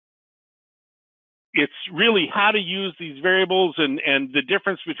it's really how to use these variables and the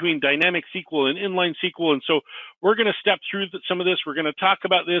difference between dynamic SQL and inline SQL. And so we're going to step through some of this. We're going to talk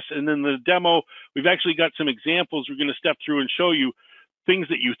about this. And then the demo, we've actually got some examples we're going to step through and show you things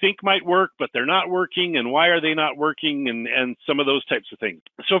that you think might work, but they're not working, and why are they not working, and some of those types of things.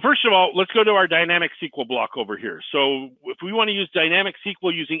 So first of all, let's go to our dynamic SQL block over here. So if we want to use dynamic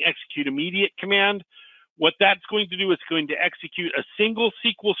SQL using execute immediate command, what that's going to do is going to execute a single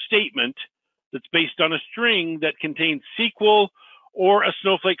SQL statement that's based on a string that contains SQL or a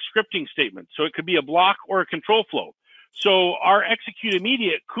Snowflake scripting statement. So it could be a block or a control flow. So our execute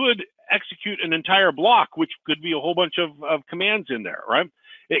immediate could execute an entire block, which could be a whole bunch of commands in there, right?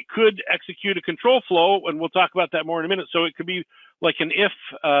 It could execute a control flow, and we'll talk about that more in a minute. So it could be like an if,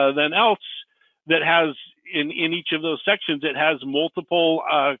 then else that has, in each of those sections, it has multiple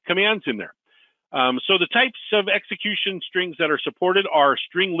commands in there. So the types of execution strings that are supported are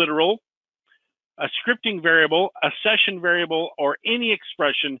string literal, a scripting variable, a session variable, or any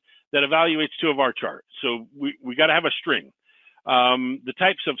expression that evaluates two of our chart. So we got to have a string. The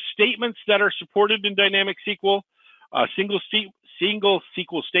types of statements that are supported in dynamic SQL, a single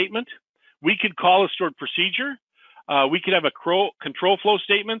SQL statement. We could call a stored procedure. We could have a control flow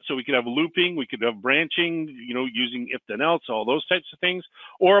statement. So we could have looping, we could have branching, using if then else, all those types of things,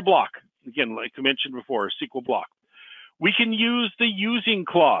 or a block. Again, like I mentioned before, a SQL block. We can use the using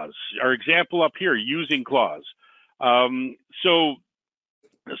clause, our example up here, using clause. So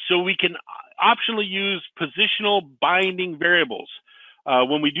we can optionally use positional binding variables.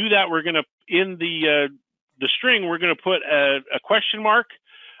 When we do that, we're going to, in the string, we're going to put a question mark,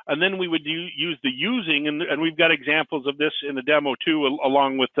 and then we would use the using, and we've got examples of this in the demo too,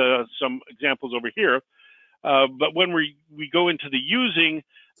 along with some examples over here. But when we go into the using,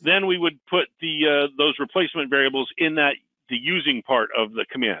 then we would put those replacement variables in the using part of the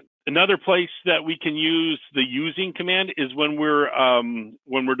command. Another place that we can use the using command is when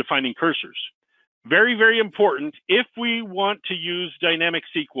we're defining cursors. Very, very important. If we want to use dynamic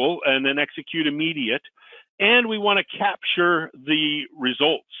SQL and then execute immediate, and we want to capture the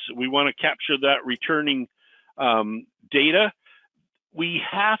results, we want to capture that returning data, we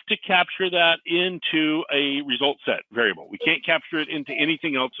have to capture that into a result set variable. We can't capture it into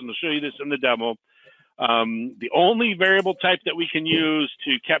anything else, and I'll show you this in the demo. The only variable type that we can use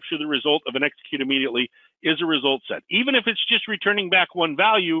to capture the result of an execute immediately is a result set. Even if it's just returning back one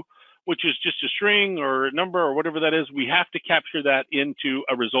value, which is just a string or a number or whatever that is, we have to capture that into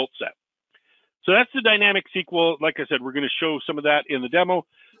a result set. So that's the dynamic SQL. Like I said, we're going to show some of that in the demo.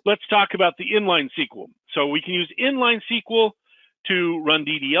 Let's talk about the inline SQL. So we can use inline SQL to run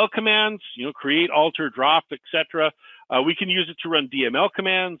DDL commands, create, alter, drop, etc. We can use it to run DML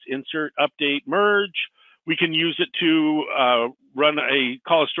commands, insert, update, merge. We can use it to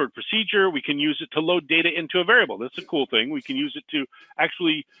call a stored procedure. We can use it to load data into a variable. That's a cool thing. We can use it to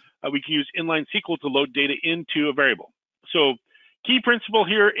we can use inline SQL to load data into a variable. So key principle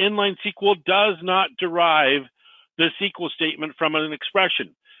here, inline SQL does not derive the SQL statement from an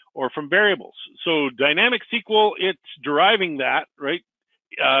expression or from variables. So dynamic SQL, it's deriving that, right?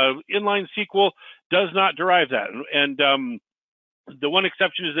 Inline SQL does not derive that. And the one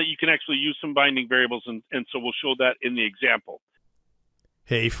exception is that you can actually use some binding variables, and so we'll show that in the example.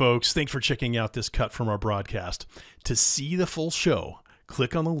 Hey folks, thanks for checking out this cut from our broadcast. To see the full show,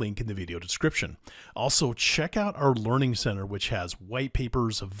 click on the link in the video description. Also, check out our Learning Center, which has white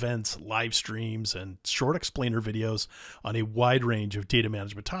papers, events, live streams, and short explainer videos on a wide range of data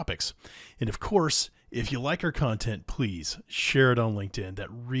management topics. And of course, if you like our content, please share it on LinkedIn. That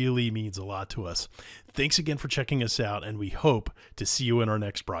really means a lot to us. Thanks again for checking us out, and we hope to see you in our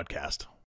next broadcast.